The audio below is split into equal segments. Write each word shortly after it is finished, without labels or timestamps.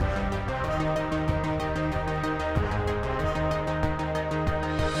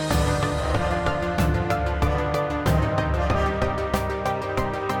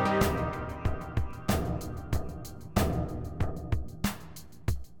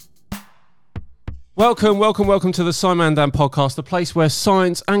Welcome to the Simon Dan podcast, the place where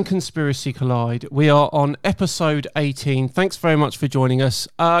science and conspiracy collide. We are on episode 18. Thanks very much for joining us.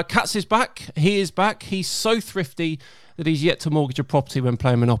 Katz is back. He is back. He's so thrifty that he's yet to mortgage a property when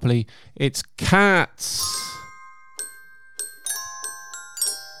playing Monopoly. It's Katz.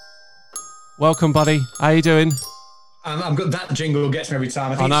 Welcome, buddy. How you doing? I'm good. That jingle gets me every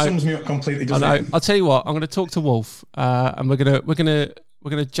time. I think it sums me up completely, doesn't it? I'll tell you what. I'm going to talk to Wolf, and we're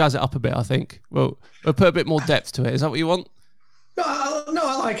gonna jazz it up a bit. I think we'll put a bit more depth to it. Is that what you want? No,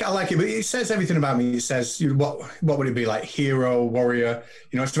 I like it. But it says everything about me. It says what would it be like? Hero, warrior.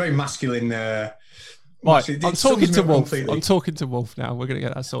 You know, it's a very masculine. Right, I'm talking to Wolf. Completely. I'm talking to Wolf now. We're gonna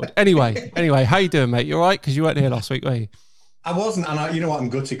get that sorted. Anyway, how you doing, mate? You all right? Because you weren't here last week, were you? I wasn't, and you know what? I'm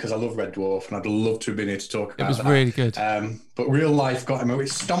gutted because I love Red Dwarf, and I'd love to have been here to talk about it. It was really good. But real life got him. It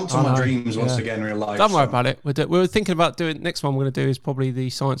stomped on my dreams once again. Real life. Don't worry about it. We were thinking about doing next one. We're going to do is probably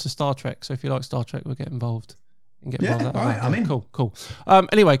the science of Star Trek. So if you like Star Trek, we'll get involved. And get involved. All right. I'm in. Cool.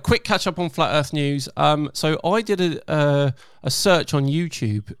 Anyway, quick catch up on Flat Earth news. So I did a search on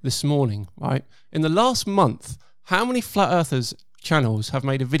YouTube this morning. Right, in the last month, how many Flat Earthers channels have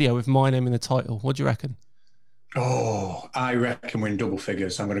made a video with my name in the title? What do you reckon? Oh, I reckon we're in double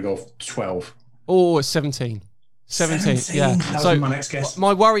figures. I'm going to go 12. Oh, it's 17. 17, yeah. That was my next guess.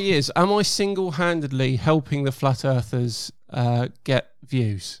 My worry is, am I single-handedly helping the Flat Earthers get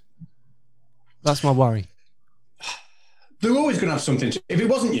views? That's my worry. They're always going to have something. If it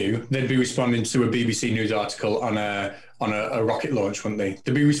wasn't you, they'd be responding to a BBC News article on a rocket launch, wouldn't they?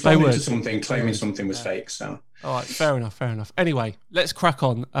 They'd be responding to something, claiming something was fake. So. All right, fair enough. Anyway, let's crack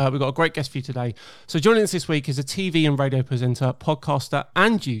on. We've got a great guest for you today. So joining us this week is a TV and radio presenter, podcaster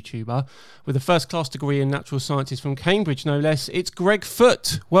and YouTuber with a first-class degree in natural sciences from Cambridge, no less. It's Greg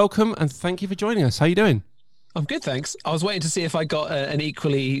Foote. Welcome and thank you for joining us. How are you doing? I'm good, thanks. I was waiting to see if I got an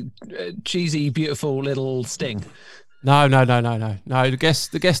equally cheesy, beautiful little sting. No. The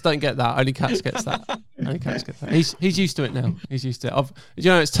guests don't get that. Only Katz gets that. He's used to it now. He's used to it.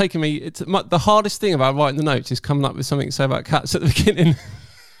 It's taken me. The hardest thing about writing the notes is coming up with something to say about Katz at the beginning.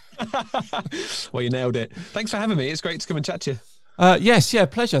 Well, you nailed it. Thanks for having me. It's great to come and chat to you. Yes,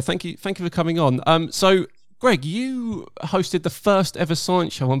 pleasure. Thank you for coming on. So, Greg, you hosted the first ever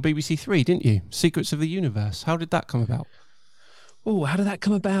science show on BBC Three, didn't you? Secrets of the Universe. How did that come about? Oh, how did that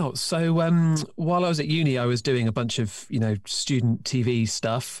come about? So while I was at uni, I was doing a bunch of, student TV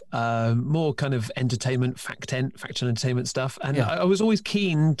stuff, more kind of entertainment, faction entertainment stuff. And I was always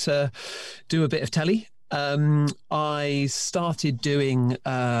keen to do a bit of telly. I started doing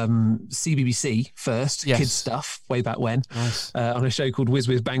CBBC first, kids stuff, way back when, on a show called Whiz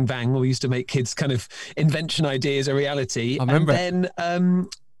Whiz Bang Bang, where we used to make kids kind of invention ideas a reality. I remember. And then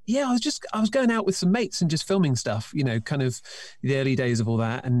I was going out with some mates and just filming stuff, kind of the early days of all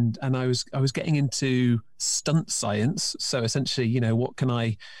that. And I was getting into stunt science. So essentially, what can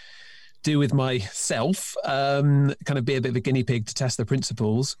I do with myself, kind of be a bit of a guinea pig to test the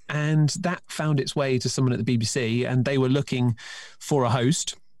principles. And that found its way to someone at the BBC, and they were looking for a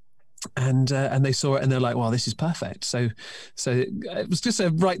host. And they saw it and they're like, wow, this is perfect. So it was just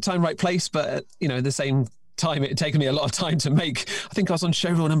a right time, right place. But, in the same time, it had taken me a lot of time to make. I think I was on show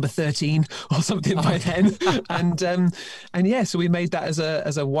reel number 13 or something by then. So we made that as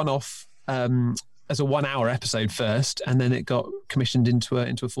a one-off, as a 1 hour episode first, and then it got commissioned into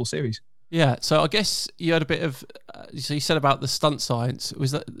a full series. Yeah, so I guess you had a bit of, so you said about the stunt science.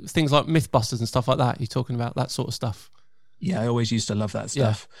 Was that things like Mythbusters and stuff like that? You're talking about that sort of stuff? Yeah, I always used to love that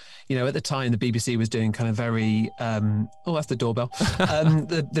stuff. Yeah. At the time, the BBC was doing kind of very, that's the doorbell.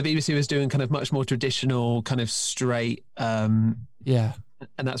 The BBC was doing kind of much more traditional, kind of straight. And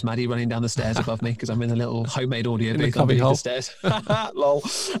that's Maddie running down the stairs above me because I'm in a little homemade audio booth underneath the stairs. Lol.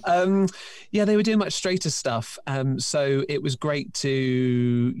 They were doing much straighter stuff. So it was great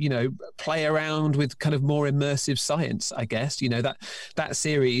to, play around with kind of more immersive science, I guess. That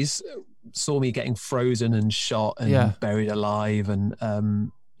series saw me getting frozen and shot and buried alive, and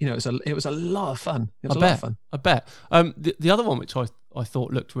it was a lot of fun. I bet. The other one which I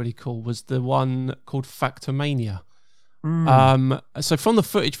thought looked really cool was the one called Factomania. So from the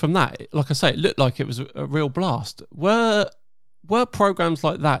footage from that, like I say, it looked like it was a real blast. Were programs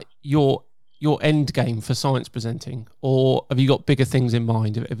like that your end game for science presenting, or have you got bigger things in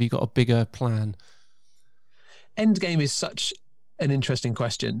mind? Have you got a bigger plan? End game is such an interesting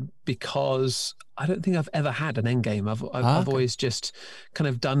question because I don't think I've ever had an end game. I've always just kind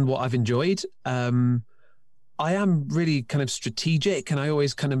of done what I've enjoyed. I am really kind of strategic, and I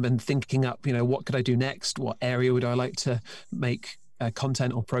always kind of been thinking up, what could I do next? What area would I like to make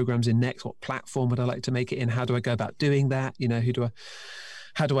content or programs in next? What platform would I like to make it in? How do I go about doing that?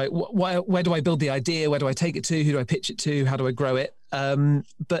 how do I, where do I build the idea? Where do I take it to? Who do I pitch it to? How do I grow it?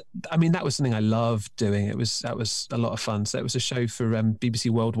 But I mean, that was something I loved doing. That was a lot of fun. So it was a show for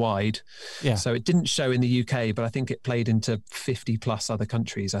BBC Worldwide. Yeah. So it didn't show in the UK, but I think it played into 50 plus other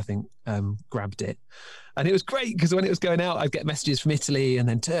countries. I think grabbed it, and it was great because when it was going out, I'd get messages from Italy and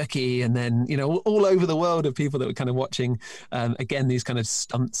then Turkey, and then all over the world of people that were kind of watching. Again, these kind of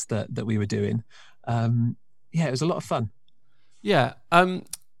stunts that we were doing. It was a lot of fun. Yeah.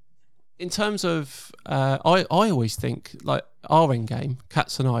 In terms of, I always think like our end game,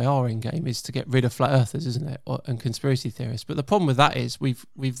 Cats and our end game is to get rid of flat earthers, isn't it, and conspiracy theorists. But the problem with that is we've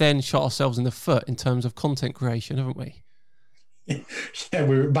then shot ourselves in the foot in terms of content creation, haven't we? Yeah,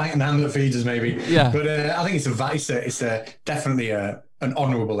 we're biting the hand that feeds us, maybe. Yeah. But I think it's definitely an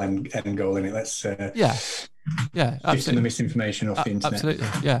honourable end goal, isn't it? Let's Yeah, absolutely. The misinformation off the internet. Absolutely,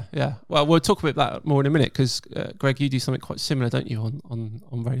 yeah. Well, we'll talk about that more in a minute because, Greg, you do something quite similar, don't you,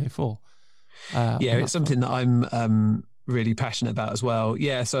 on Radio 4? It's something that I'm really passionate about as well.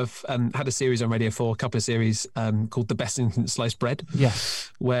 Yeah, so I've had a series on Radio 4, a couple of series called The Best Thing Since Sliced Bread. Yeah.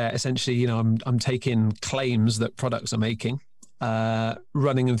 Where essentially, I'm taking claims that products are making,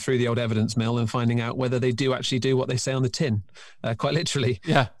 running them through the old evidence mill and finding out whether they do actually do what they say on the tin, quite literally.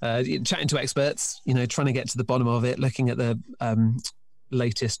 Yeah. Chatting to experts, trying to get to the bottom of it, looking at the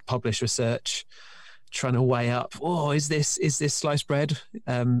latest published research, trying to weigh up, is this sliced bread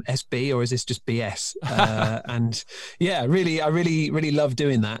SB or is this just BS? And yeah, I really love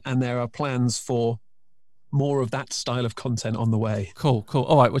doing that. And there are plans for more of that style of content on the way. Cool.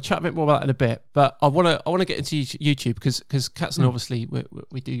 All right, we'll chat a bit more about that in a bit. But I want to get into YouTube because Katzen, obviously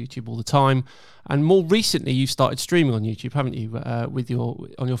we do YouTube all the time, and more recently you started streaming on YouTube, haven't you?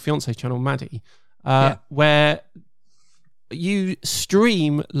 On your fiance's channel, Maddie, where you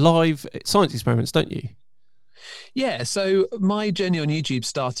stream live science experiments, don't you? Yeah, so my journey on YouTube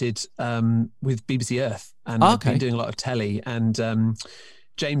started with BBC Earth, and I've been doing a lot of telly, and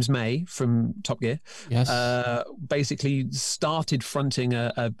James May from Top Gear basically started fronting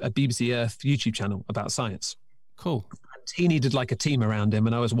a BBC Earth YouTube channel about science. Cool. He needed like a team around him,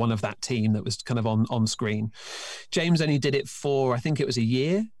 and I was one of that team that was kind of on screen. James only did it for, I think it was a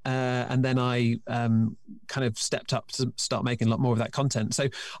year, and then I kind of stepped up to start making a lot more of that content. So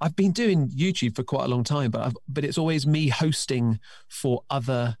I've been doing YouTube for quite a long time, but it's always me hosting for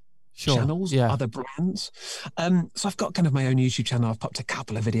other channels, other brands. So I've got kind of my own YouTube channel. I've popped a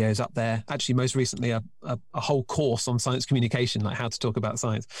couple of videos up there. Actually, most recently, a whole course on science communication, like how to talk about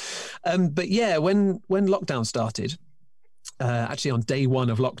science. But yeah, when lockdown started, actually on day one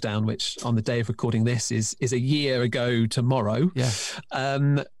of lockdown, which on the day of recording this is a year ago tomorrow.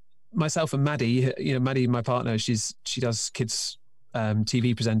 Yeah. Myself and Maddie, Maddie, my partner, she does kids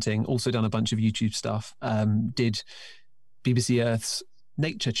TV presenting, also done a bunch of YouTube stuff, did BBC Earth's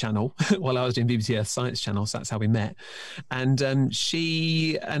Nature channel while I was doing BBC Earth Science channel, so that's how we met. And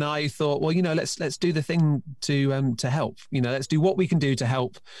she and I thought, well, let's do the thing to help. Let's do what we can do to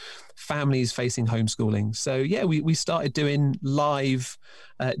help families facing homeschooling. So yeah, we started doing live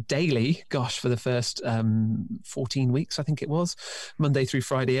daily, for the first 14 weeks, I think it was, Monday through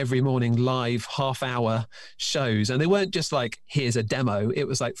Friday, every morning, live half-hour shows. And they weren't just like, here's a demo. It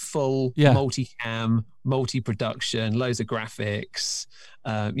was like full multi-cam, multi-production, loads of graphics,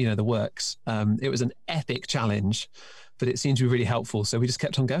 the works. It was an epic challenge, but it seemed to be really helpful. So we just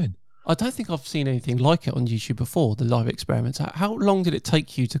kept on going. I don't think I've seen anything like it on YouTube before, the live experiments. How long did it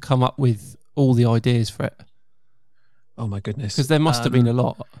take you to come up with all the ideas for it? Oh, my goodness. Because there must have been a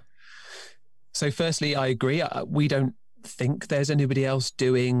lot. So firstly, I agree. We don't think there's anybody else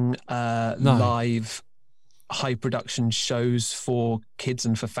doing live high production shows for kids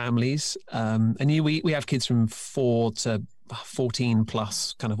and for families. And we have kids from 4 to 14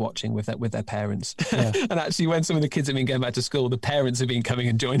 plus kind of watching with their parents. Yeah. And actually, when some of the kids have been going back to school, the parents have been coming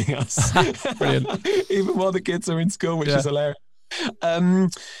and joining us. Brilliant. Even while the kids are in school, which is hilarious.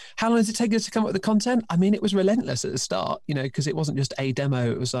 How long did it take us to come up with the content? I mean, it was relentless at the start, because it wasn't just a demo.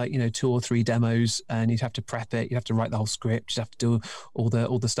 It was like, 2 or 3 demos, and you'd have to prep it. You have to write the whole script. You have to do all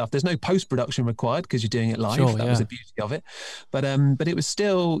the stuff. There's no post-production required because you're doing it live. That was the beauty of it. But it was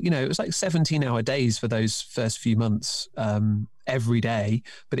still, it was like 17-hour days for those first few months, every day.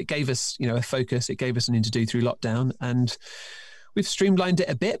 But it gave us, a focus. It gave us something to do through lockdown, and we've streamlined it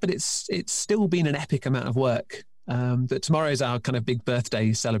a bit. But it's still been an epic amount of work. But tomorrow is our kind of big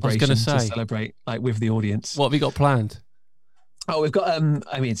birthday celebration to celebrate with the audience. What have you got planned? Oh, we've got I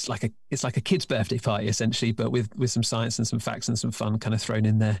mean, it's like a kid's birthday party essentially, but with some science and some facts and some fun kind of thrown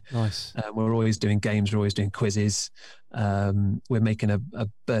in there. Nice. We're always doing games. We're always doing quizzes. We're making a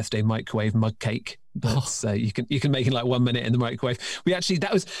birthday microwave mug cake. That's you can make in like 1 minute in the microwave. That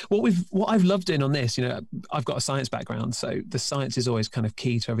was what I've loved doing on this. You know, I've got a science background, so the science is always kind of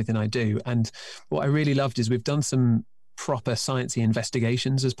key to everything I do. And what I really loved is we've done some proper sciencey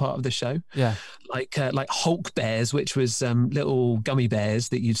investigations as part of the show. Yeah, like Hulk bears, which was little gummy bears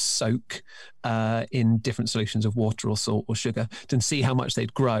that you'd soak in different solutions of water or salt or sugar to see how much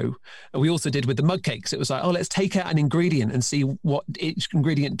they'd grow. And we also did with the mug cakes. It was like, let's take out an ingredient and see what each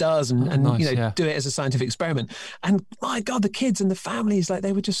ingredient does, and nice, do it as a scientific experiment. And my God, the kids and the families, like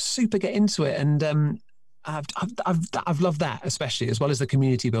they would just super get into it. And I've loved that, especially as well as the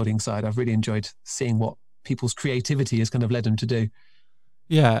community building side. I've really enjoyed seeing what people's creativity has kind of led them to do.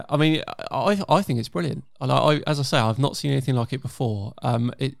 Yeah, I mean, I think it's brilliant. As I say, I've not seen anything like it before.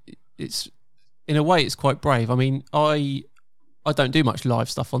 It's in a way, it's quite brave. I mean, I don't do much live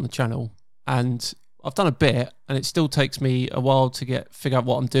stuff on the channel, and I've done a bit, and it still takes me a while to figure out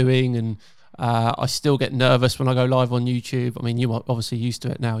what I'm doing, and I still get nervous when I go live on YouTube. I mean, you're obviously used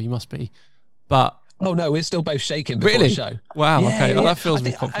to it now. You must be, but. Oh no, we're still both shaking before the show. Wow. Yeah, okay. Well, that fills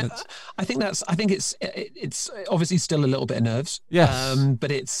me with confidence. I think it's obviously still a little bit of nerves. Yes. But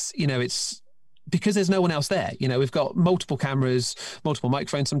it's because there's no one else there. You know, we've got multiple cameras, multiple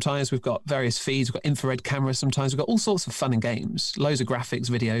microphones. Sometimes we've got various feeds. We've got infrared cameras. Sometimes we've got all sorts of fun and games, loads of graphics,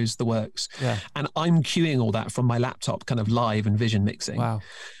 videos, the works. Yeah. And I'm queuing all that from my laptop, kind of live and vision mixing. Wow.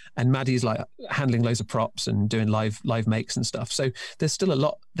 And Maddie's like handling loads of props and doing live makes and stuff. So there's still a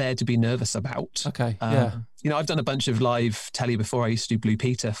lot there to be nervous about. Okay. Yeah. You know, I've done a bunch of live telly before. I used to do Blue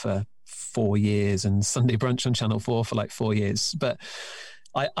Peter for 4 years and Sunday Brunch on Channel 4 for like 4 years. But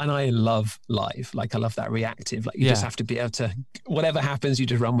I love live. Like I love that reactive. Like you just have to be able to, whatever happens, you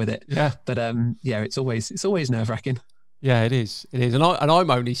just run with it. Yeah. But it's always nerve-wracking. Yeah, it is. It is. And I'm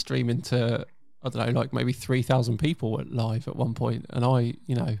only streaming to, I don't know, like maybe 3,000 people live at one point. And I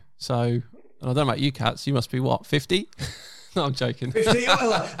don't know about you cats, you must be what, 50? No, I'm joking. 50?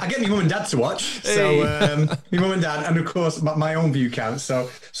 Well, I get my mum and dad to watch. So my mum and dad, and of course my own view count. So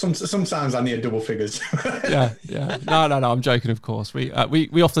sometimes I need double figures. Yeah. No, I'm joking, of course. We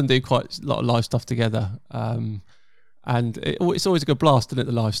often do quite a lot of live stuff together. And it's always a good blast, isn't it,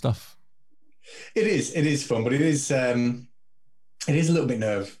 the live stuff? It is fun, but it is a little bit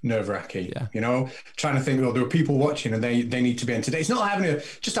nerve-wracking, you know, trying to think, well, there are people watching and they need to be entertained. It's not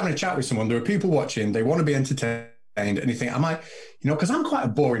having a chat with someone. There are people watching, they want to be entertained, and you think, because I'm quite a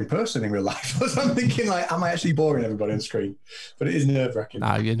boring person in real life. So I'm thinking, like, am I actually boring everybody on screen? But it is nerve-wracking.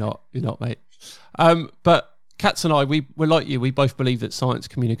 No, you're not, mate. But Katz and I, we're like you, we both believe that science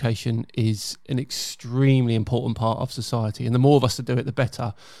communication is an extremely important part of society, and the more of us that do it, the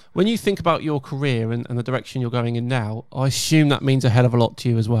better. When you think about your career and the direction you're going in now, I assume that means a hell of a lot to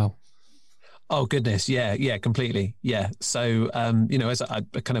you as well. Oh, goodness. Yeah, completely. Yeah. So, as I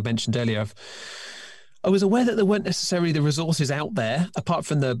kind of mentioned earlier, I was aware that there weren't necessarily the resources out there, apart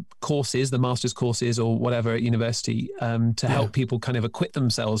from the courses, the master's courses or whatever at university, to help people kind of equip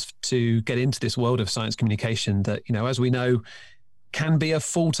themselves to get into this world of science communication that, you know, as we know, can be a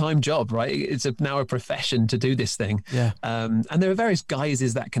full-time job, right? It's now a profession to do this thing. Yeah. And there are various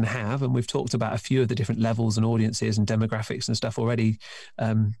guises that can have, and we've talked about a few of the different levels and audiences and demographics and stuff already.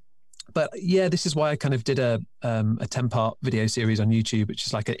 But yeah, this is why I kind of did a 10-part video series on YouTube, which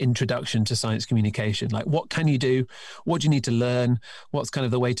is like an introduction to science communication. Like, what can you do? What do you need to learn? What's kind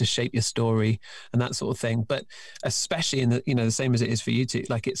of the way to shape your story and that sort of thing. But especially in the same as it is for YouTube,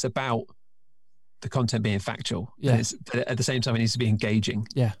 like it's about the content being factual. Yeah. But at the same time, it needs to be engaging.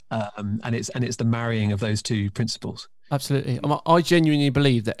 Yeah. And it's the marrying of those two principles. Absolutely. I genuinely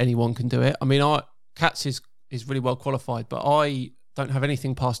believe that anyone can do it. I mean, Katz is really well qualified, but I don't have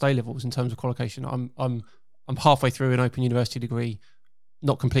anything past A-levels in terms of qualification. I'm halfway through an open university degree,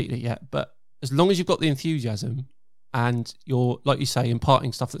 not completely yet, but as long as you've got the enthusiasm and you're, like you say,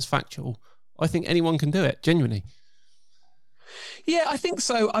 imparting stuff that's factual, I think anyone can do it, genuinely. Yeah, I think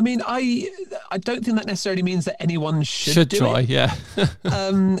so. I mean, I don't think that necessarily means that anyone should do try. It. Yeah.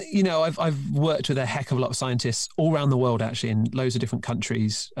 I've worked with a heck of a lot of scientists all around the world, actually, in loads of different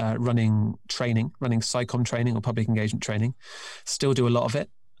countries, running SciComm training or public engagement training. Still do a lot of it,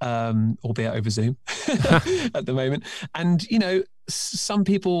 albeit over Zoom at the moment. And some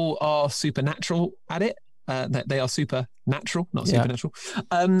people are supernatural at it. They are supernatural, not supernatural,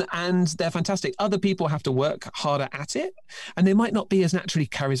 and they're fantastic. Other people have to work harder at it, and they might not be as naturally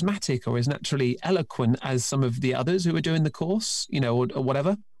charismatic or as naturally eloquent as some of the others who are doing the course, or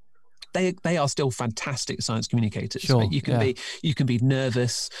whatever. they are still fantastic science communicators. Sure, But you can be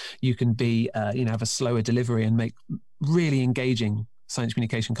nervous, you can be have a slower delivery and make really engaging science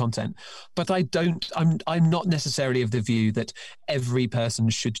communication content. But I'm not necessarily of the view that every person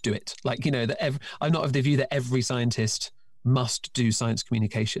should do it. Like, I'm not of the view that every scientist must do science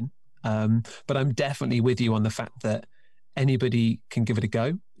communication. But I'm definitely with you on the fact that anybody can give it a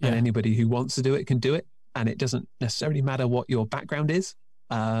go, and anybody who wants to do it can do it. And it doesn't necessarily matter what your background is.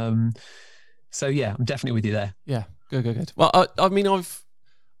 So yeah, I'm definitely with you there. Yeah, good. Well, I mean,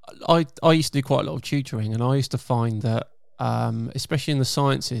 I used to do quite a lot of tutoring, and I used to find that, especially in the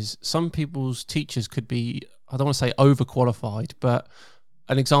sciences, some people's teachers could be, I don't want to say overqualified, but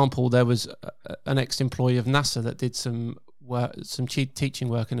an example, there was an ex-employee of NASA that did some work, some teaching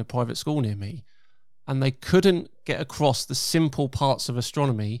work in a private school near me, and they couldn't get across the simple parts of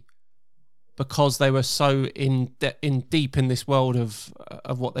astronomy because they were so in deep in this world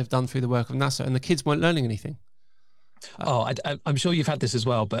of what they've done through the work of NASA, and the kids weren't learning anything. I'm sure you've had this as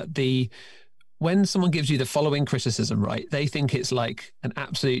well, but when someone gives you the following criticism, right, they think it's like an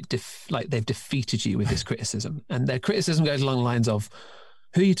absolute like they've defeated you with this criticism, and their criticism goes along the lines of,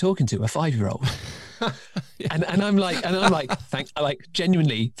 "Who are you talking to? A 5-year-old?" And I'm like,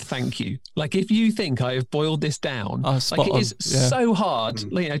 genuinely, thank you. Like, if you think I have boiled this down, like it is so hard.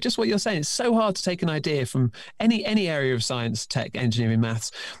 Just what you're saying, it's so hard to take an idea from any area of science, tech, engineering,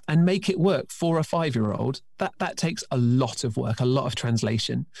 maths, and make it work for a 5-year-old. That takes a lot of work, a lot of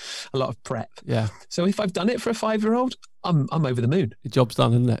translation, a lot of prep. Yeah. So if I've done it for a 5-year-old, I'm over the moon. The job's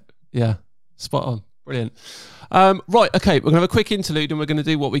done, isn't it? Yeah. Spot on. Brilliant. Right, okay, we're going to have a quick interlude, and we're going to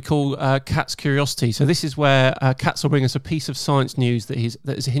do what we call Cat's Curiosity. So this is where Cat's will bring us a piece of science news that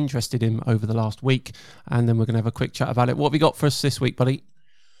has interested him over the last week, and then we're going to have a quick chat about it. What have you got for us this week, buddy?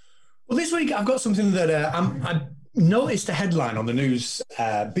 Well, this week I've got something that I noticed a headline on the news,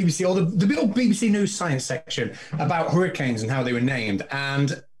 BBC, or the big old BBC News science section about hurricanes and how they were named.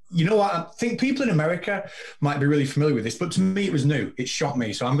 And you know what? I think people in America might be really familiar with this, but to me it was new. It shocked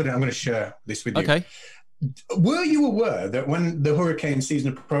me, so I'm going to share this with you. Okay. Were you aware that when the hurricane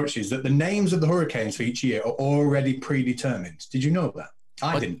season approaches, that the names of the hurricanes for each year are already predetermined? Did you know that?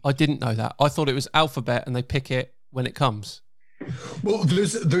 I didn't. I didn't know that. I thought it was alphabet, and they pick it when it comes. Well,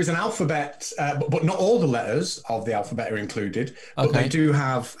 there's an alphabet, but not all the letters of the alphabet are included. But they do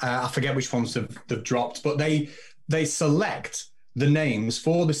have, I forget which ones they've dropped, but they select the names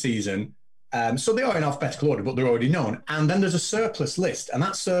for the season. So they are in alphabetical order, but they're already known. And then there's a surplus list. And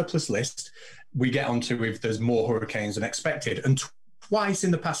that surplus list we get onto if there's more hurricanes than expected. And twice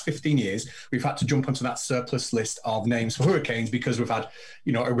in the past 15 years, we've had to jump onto that surplus list of names for hurricanes because we've had,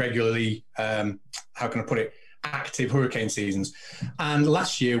 irregularly, how can I put it, active hurricane seasons. And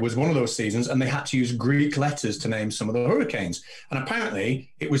last year was one of those seasons, and they had to use Greek letters to name some of the hurricanes. And apparently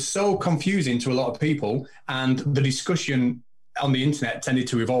it was so confusing to a lot of people, and the discussion on the internet tended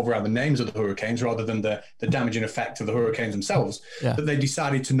to evolve around the names of the hurricanes rather than the damaging effect of the hurricanes themselves, that they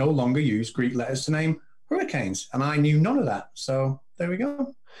decided to no longer use Greek letters to name hurricanes. And I knew none of that. So there we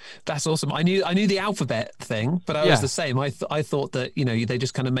go. That's awesome. I knew the alphabet thing, but I was the same. I thought that, they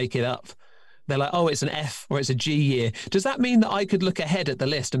just kind of make it up. They're like, oh, it's an F or it's a G year. Does that mean that I could look ahead at the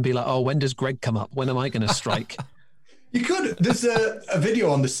list and be like, oh, when does Greg come up? When am I going to strike? You could. There's a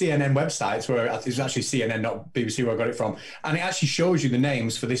video on the CNN websites where it's actually CNN, not BBC, where I got it from. And it actually shows you the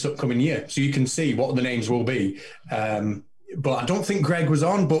names for this upcoming year. So you can see what the names will be. But I don't think Greg was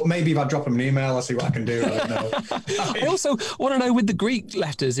on, but maybe if I drop him an email, I'll see what I can do. I don't know. I also want to know with the Greek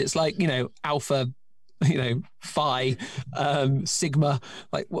letters, it's like, alpha, phi, sigma.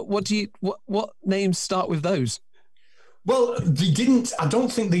 Like what names start with those? Well, I don't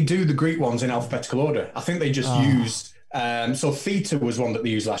think they do the Greek ones in alphabetical order. I think they just used, so theta was one that they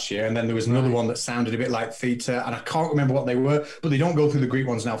used last year. And then there was another one that sounded a bit like theta. And I can't remember what they were, but they don't go through the Greek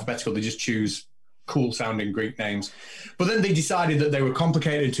ones in alphabetical. They just choose cool sounding Greek names. But then they decided that they were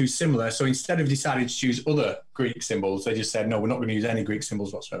complicated and too similar. So instead of deciding to choose other Greek symbols, they just said, no, we're not going to use any Greek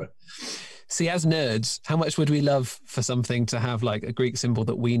symbols whatsoever. See, as nerds, how much would we love for something to have like a Greek symbol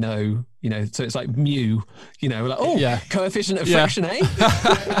that we know, so it's like mu, coefficient of friction, eh?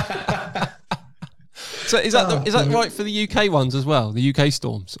 So is that right for the UK ones as well, the UK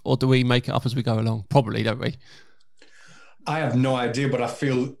storms? Or do we make it up as we go along? Probably, don't we? I have no idea, but I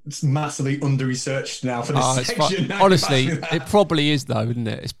feel it's massively under-researched now for this section. Honestly, it probably is though, isn't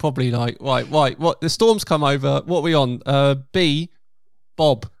it? It's probably like, right, what the storms come over, what are we on? B,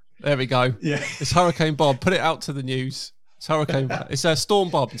 Bob. There we go. Yeah. It's Hurricane Bob. Put it out to the news. It's Hurricane Bob. It's a Storm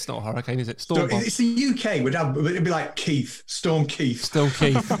Bob. It's not a hurricane, is it? Storm Bob. It's the UK. It'd be like Keith. Storm Keith. Still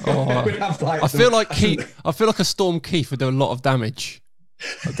Keith. Oh. I feel like a Storm Keith would do a lot of damage.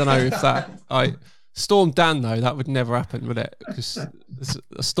 I don't know if that. Storm Dan though, that would never happen, would it? Because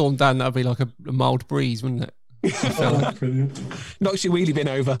a Storm Dan, that would be like a mild breeze, wouldn't it? Knocks your wheelie bin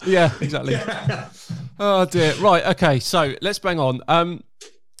over. Yeah, exactly. Oh dear. Right. Okay. So let's bang on.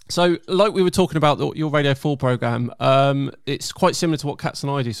 So like we were talking about your Radio 4 program, it's quite similar to what Katz and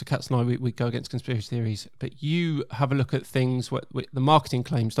I do. So Katz and I, we go against conspiracy theories, but you have a look at things, the marketing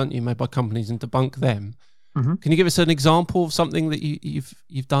claims, don't you, made by companies and debunk them. Mm-hmm. Can you give us an example of something that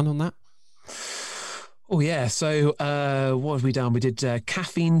you've done on that? Oh yeah. So what have we done? We did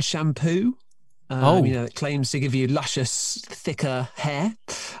caffeine shampoo. That claims to give you luscious, thicker hair.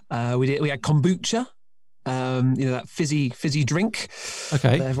 We had kombucha. That fizzy drink that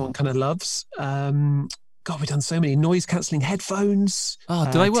everyone kind of loves. God, we've done so many noise cancelling headphones. Oh,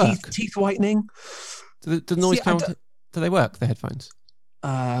 do they work? Teeth whitening. Do they work, the headphones?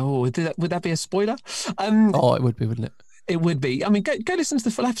 Would that be a spoiler? It would be, wouldn't it? It would be. I mean, go listen to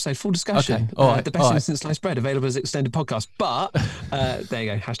the full episode, full discussion. Okay. All right. The best instant sliced bread, available as extended podcast. But there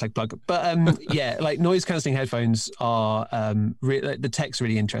you go, #plug. But like noise cancelling headphones are the tech's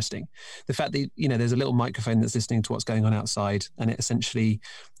really interesting. The fact that there's a little microphone that's listening to what's going on outside, and it essentially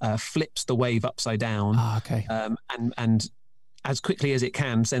flips the wave upside down. Okay. And as quickly as it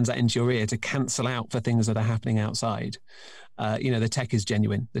can sends that into your ear to cancel out for things that are happening outside. The tech is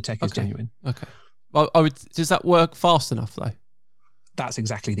genuine. The tech is genuine. Okay. Does that work fast enough though? That's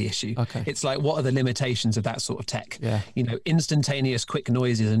exactly the issue. Okay. It's like, what are the limitations of that sort of tech? Yeah. Instantaneous quick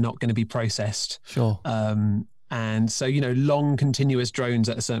noises are not going to be processed. Sure. And so, long continuous drones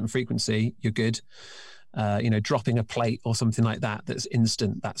at a certain frequency, you're good. Dropping a plate or something like that that's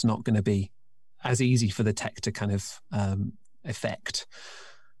instant, that's not going to be as easy for the tech to kind of affect.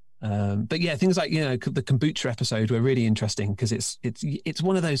 But yeah, things like the kombucha episode were really interesting because it's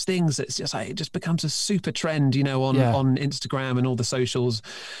one of those things that's just like it just becomes a super trend, on Instagram and all the socials.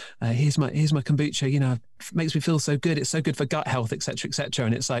 Here's my kombucha, makes me feel so good. It's so good for gut health, etc., etc.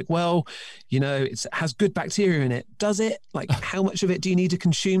 And it's like, well, it has good bacteria in it. Does it? Like, how much of it do you need to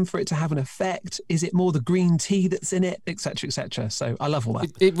consume for it to have an effect? Is it more the green tea that's in it, etc., etc.? So I love all that.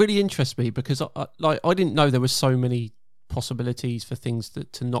 It really interests me because I didn't know there were so many possibilities for things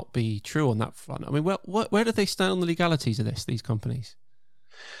to not be true on that front. I mean, where do they stand on the legalities of these companies?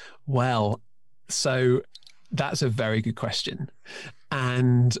 Well, so that's a very good question.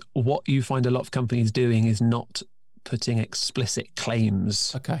 And what you find a lot of companies doing is not putting explicit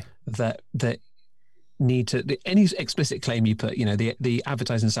claims that need to, any explicit claim you put, the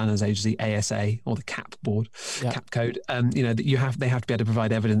Advertising Standards Agency, ASA, or the CAP board, CAP code, that they have to be able to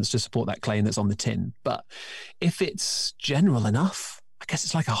provide evidence to support that claim that's on the tin. But if it's general enough, I guess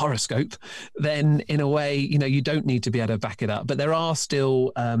it's like a horoscope, then in a way, you don't need to be able to back it up. But there are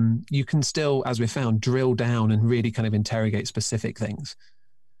still, you can still, as we've found, drill down and really kind of interrogate specific things.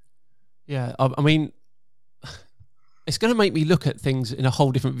 Yeah, I mean, it's going to make me look at things in a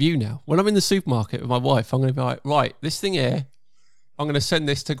whole different view now. When I'm in the supermarket with my wife, I'm going to be like, right, this thing here, I'm going to send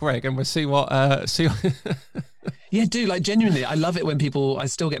this to Greg and we'll see what... Yeah, dude, like genuinely, I love it when I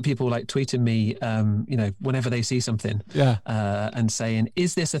still get people like tweeting me, whenever they see something and saying,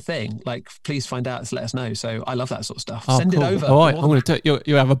 is this a thing? Like, please find out, let us know. So I love that sort of stuff. Send it over. All right, I'm going to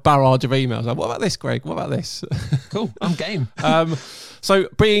you have a barrage of emails. Like, what about this, Greg? What about this? Cool, I'm game. So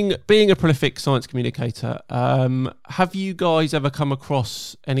being a prolific science communicator, have you guys ever come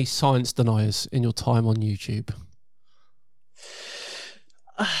across any science deniers in your time on YouTube?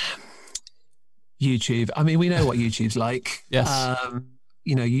 YouTube. I mean, we know what YouTube's like. Yes.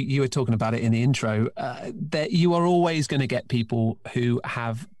 You were talking about it in the intro, that you are always going to get people who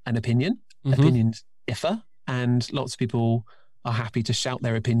have an opinion. Mm-hmm. Opinions differ, and lots of people are happy to shout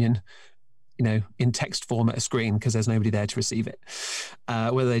their opinion, in text form at a screen because there's nobody there to receive it.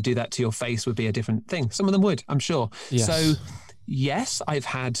 Whether they do that to your face would be a different thing. Some of them would, I'm sure. Yes. So, yes, I've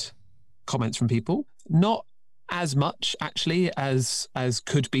had comments from people, not as much actually as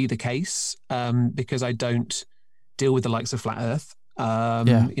could be the case, because I don't deal with the likes of Flat Earth.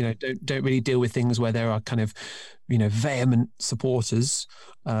 Don't really deal with things where there are kind of, vehement supporters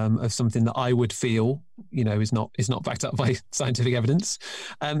of something that I would feel, is not backed up by scientific evidence.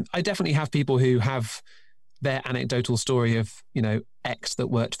 I definitely have people who have their anecdotal story of, X that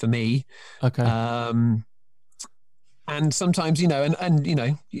worked for me. Okay. And sometimes,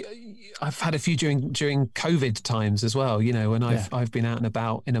 I've had a few during COVID times as well, when I've been out and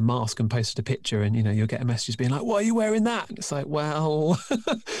about in a mask and posted a picture and, you'll get a message being like, why are you wearing that? And it's like, well,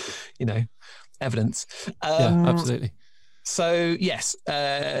 evidence. Absolutely. So yes,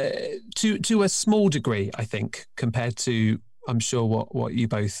 to a small degree, I think, compared to, I'm sure what you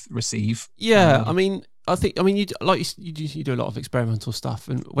both receive. Yeah. I mean, I think, I mean, you do a lot of experimental stuff,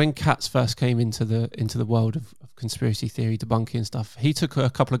 and when Katz first came into the world of conspiracy theory debunking and stuff, he took a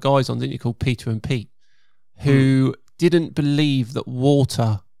couple of guys on, didn't you, called Peter and Pete, who didn't believe that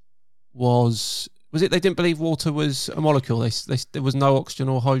water was it? They didn't believe water was a molecule. There was no oxygen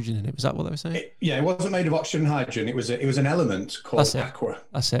or hydrogen in it. Was that what they were saying? It wasn't made of oxygen and hydrogen. It was an element called aqua.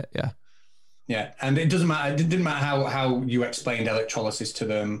 That's it. Yeah. Yeah, and it doesn't matter. It didn't matter how you explained electrolysis to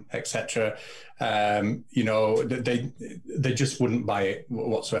them, etc. They just wouldn't buy it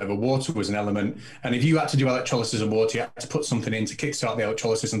whatsoever. Water was an element, and if you had to do electrolysis of water, you had to put something in to kickstart the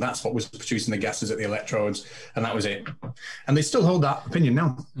electrolysis, and that's what was producing the gases at the electrodes, and that was it. And they still hold that opinion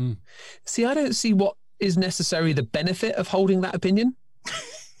now. See, I don't see what is necessarily the benefit of holding that opinion.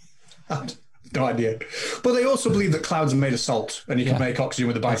 No idea. But they also believe that clouds are made of salt and you can make oxygen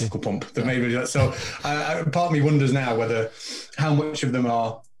with a bicycle pump. So part of me wonders now how much of them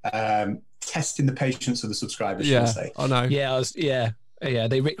are testing the patience of the subscribers, should I say. I know. Yeah,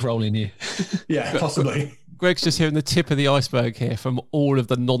 they rickrolling you. Yeah, possibly. Greg's just hearing the tip of the iceberg here from all of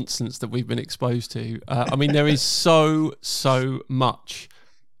the nonsense that we've been exposed to. I mean, there is so much.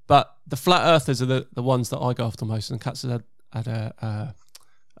 But the flat earthers are the ones that I go after most, and Katz has had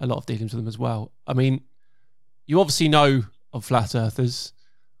a lot of dealings with them as well. I mean, you obviously know of flat earthers.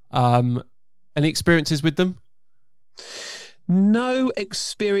 Any experiences with them? No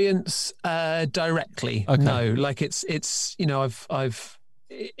experience directly. Okay. No, like it's I've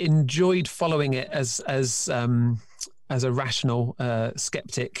enjoyed following it as a rational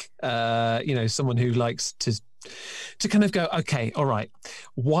skeptic. Someone who likes to kind of go, okay, all right,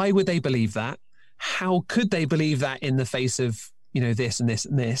 why would they believe that? How could they believe that in the face of this and this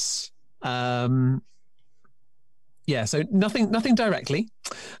and this? So nothing directly,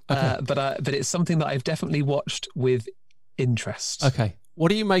 but it's something that I've definitely watched with interest. Okay, what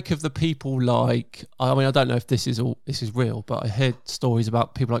do you make of the people like? I mean, I don't know if this is real, but I heard stories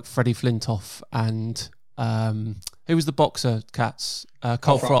about people like Freddie Flintoff and who was the boxer? Katz,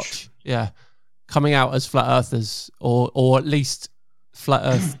 Cole Froch. Yeah, coming out as flat earthers or at least flat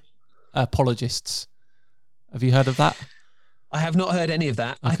Earth apologists. Have you heard of that? I have not heard any of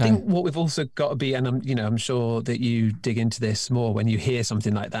that. Okay. I think what we've also got to be, and I'm sure that you dig into this more when you hear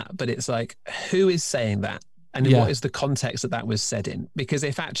something like that, but it's like, who is saying that? And what is the context that was said in? Because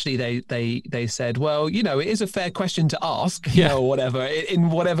if actually they said, well, it is a fair question to ask, or whatever, in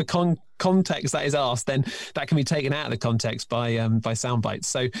whatever context that is asked, then that can be taken out of the context by sound bites.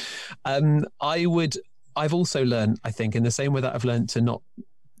 So I've also learned, I think, in the same way that I've learned to not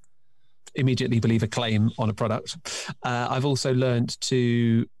immediately believe a claim on a product. I've also learned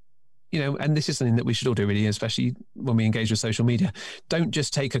to, and this is something that we should all do really, especially when we engage with social media. Don't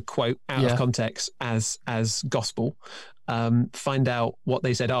just take a quote out of context as gospel. Find out what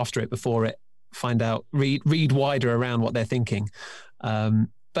they said after it, before it. Find out, read wider around what they're thinking.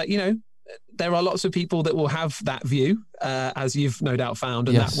 But there are lots of people that will have that view, as you've no doubt found,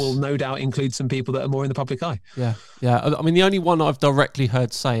 and that will no doubt include some people that are more in the public eye. Yeah. I mean, the only one I've directly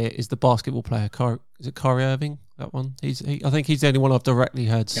heard say it is the basketball player. Is it Kyrie Irving? That one? I think he's the only one I've directly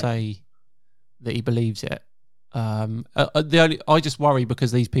heard say that he believes it. I just worry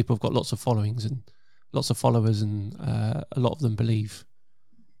because these people have got lots of followings and lots of followers, and a lot of them believe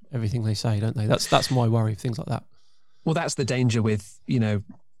everything they say, don't they? That's my worry, things like that. Well, that's the danger with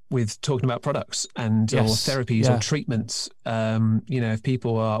talking about products and or therapies or treatments. If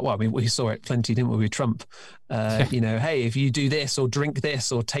people are, we saw it plenty, didn't we, with Trump? Hey, if you do this or drink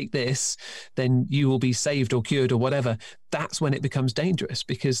this or take this, then you will be saved or cured or whatever. That's when it becomes dangerous,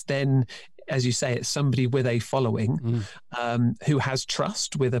 because then, as you say, it's somebody with a following who has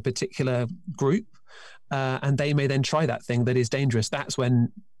trust with a particular group, and they may then try that thing that is dangerous. That's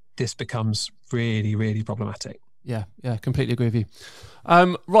when this becomes really, really problematic. Yeah, completely agree with you.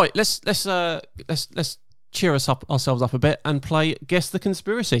 Right, let's cheer ourselves up a bit and play Guess the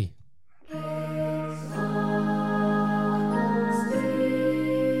Conspiracy.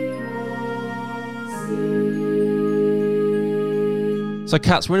 So,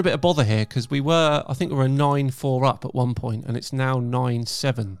 Katz, we're in a bit of bother here because I think we were 9-4 up at one point, and it's now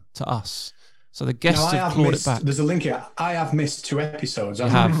 9-7 to us. So the guests have clawed it back. There's a link here. I have missed 2 episodes. You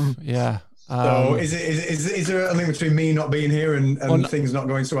have, yeah. So is there a link between me not being here and things not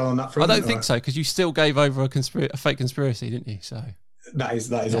going so well on that front? I don't think so, because you still gave over a fake conspiracy, didn't you? So that is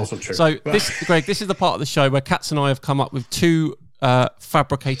also true. So Greg, this is the part of the show where Katz and I have come up with 2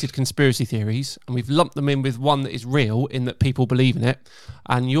 fabricated conspiracy theories, and we've lumped them in with one that is real, in that people believe in it.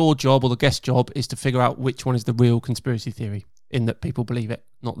 And your job, or the guest job, is to figure out which one is the real conspiracy theory, in that people believe it,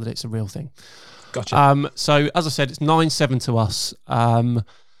 not that it's a real thing. Gotcha. So as I said, it's 9-7 to us.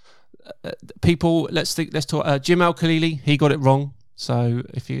 people, let's talk. Jim Al-Khalili, he got it wrong. So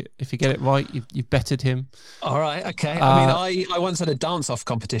if you get it right, you've betted him. All right, okay. I once had a dance-off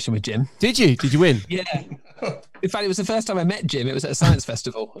competition with Jim. Did you? Did you win? Yeah. In fact, it was the first time I met Jim. It was at a science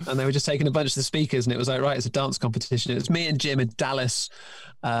festival, and they were just taking a bunch of the speakers, and it was like, right, it's a dance competition. It was me and Jim and Dallas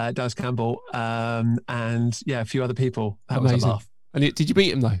Campbell, and yeah, a few other people. That was a laugh. And did you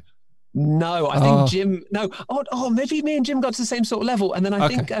beat him though? No, I think Jim. No, maybe me and Jim got to the same sort of level, and then I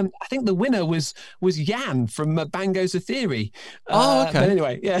think the winner was Jan from Bango's A Theory. Okay. But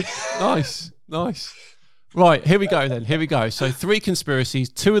anyway, yeah. Nice. Right, here we go then. Here we go. So 3 conspiracies.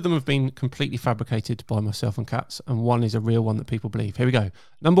 2 of them have been completely fabricated by myself and Katz, and 1 is a real one that people believe. Here we go.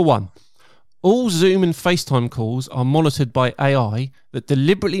 Number 1. All Zoom and FaceTime calls are monitored by AI that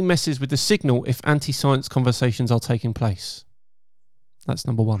deliberately messes with the signal if anti-science conversations are taking place. That's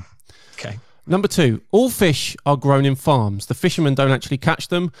number 1. Okay. Number 2, all fish are grown in farms. The fishermen don't actually catch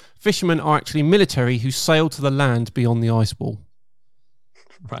them. Fishermen are actually military who sail to the land beyond the ice wall.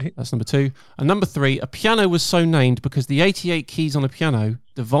 Right. That's number 2. And number 3, a piano was so named because the 88 keys on a piano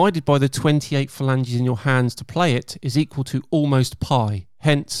divided by the 28 phalanges in your hands to play it is equal to almost pi.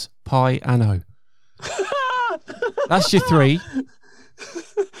 Hence, pi-ano. That's your 3.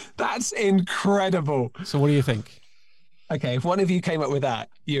 That's incredible. So what do you think? Okay, if one of you came up with that,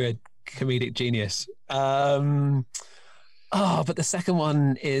 you're a comedic genius. But the second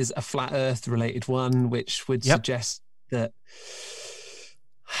one is a flat Earth related one, which would suggest that.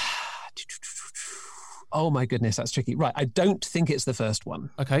 Oh my goodness, that's tricky. Right, I don't think it's the first one.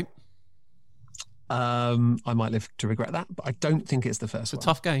 Okay. I might live to regret that, but I don't think it's the first one. It's a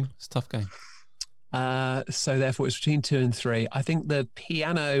tough game. So therefore, it's between 2 and 3. I think the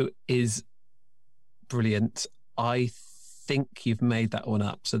piano is brilliant. I think you've made that one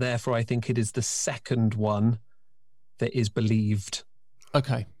up. So therefore, I think it is the second one that is believed.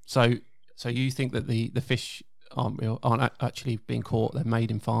 Okay. So you think that the fish aren't actually being caught. They're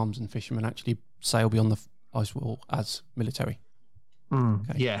made in farms, and fishermen actually sail beyond the ice wall as military.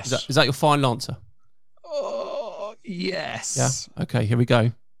 Okay. Yes. Is that your final answer? Oh, yes. Yeah. Okay, here we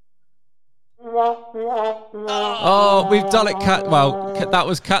go. Oh, we've done it, Kat. Well, that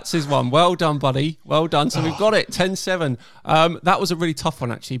was Katz's one. Well done, buddy. Well done. So we've got it, 10-7. That was a really tough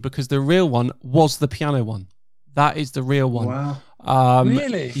one, actually, because the real one was the piano one. That is the real one. Wow.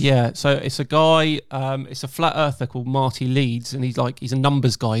 Really? Yeah. So it's a guy, it's a flat earther called Marty Leeds, and he's a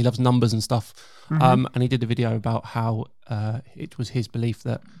numbers guy. He loves numbers and stuff. And he did a video about how it was his belief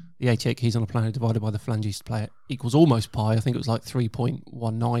that the 88 keys on a planet divided by the phalanges to play it equals almost pi. I think it was like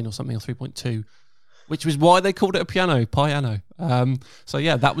 3.19 or something, or 3.2, which was why they called it a piano, piano. So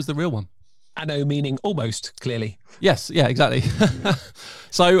yeah, that was the real one. Ano meaning almost, clearly. Yes, yeah, exactly.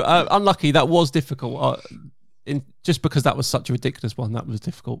 So unlucky, that was difficult. Just because that was such a ridiculous one, that was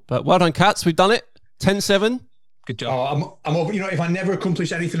difficult. But well done, Katz. We've done it. 10-7. Good job. I'm over. If I never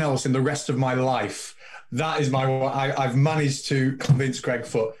accomplish anything else in the rest of my life, that is I've managed to convince Greg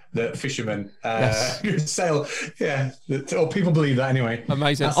Foot that fishermen sail. Yeah, or people believe that anyway.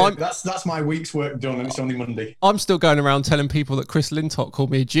 Amazing. That's my week's work done, and it's only Monday. I'm still going around telling people that Chris Lintott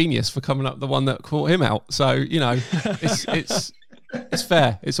called me a genius for coming up with the one that caught him out. So it's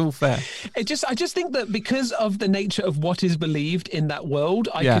fair. It's all fair. I just think that because of the nature of what is believed in that world,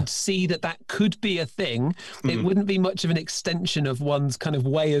 I could see that could be a thing. It wouldn't be much of an extension of one's kind of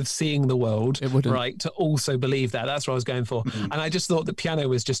way of seeing the world, it wouldn't. Right? To also believe that. That's what I was going for. And I just thought the piano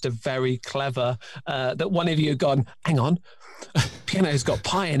was just a very clever, that one of you had gone, hang on, piano's got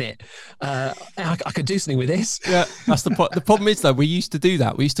pi in it. I could do something with this. Yeah, that's the problem is, though, we used to do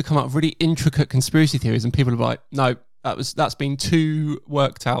that. We used to come up with really intricate conspiracy theories, and people are like, no, that's been too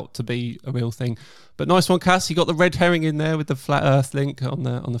worked out to be a real thing. But nice one, Cass. You got the red herring in there with the flat Earth link on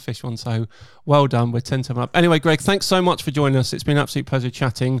the fish one. So well done. We're 10-7 up. Anyway, Greg, thanks so much for joining us. It's been an absolute pleasure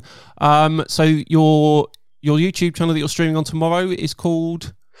chatting. So your YouTube channel that you're streaming on tomorrow is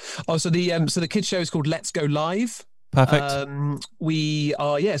called? Oh, so the kids show is called Let's Go Live. Perfect. We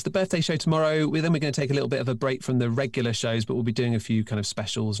are, it's the birthday show tomorrow. We're going to take a little bit of a break from the regular shows, but we'll be doing a few kind of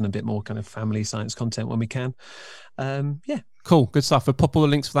specials and a bit more kind of family science content when we can. Cool. Good stuff. We'll pop all the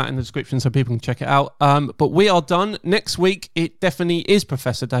links for that in the description so people can check it out. But we are done. Next week, it definitely is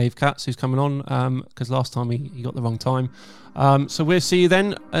Professor Dave Katz who's coming on, because last time he got the wrong time. So we'll see you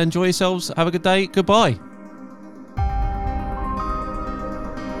then. Enjoy yourselves. Have a good day. Goodbye.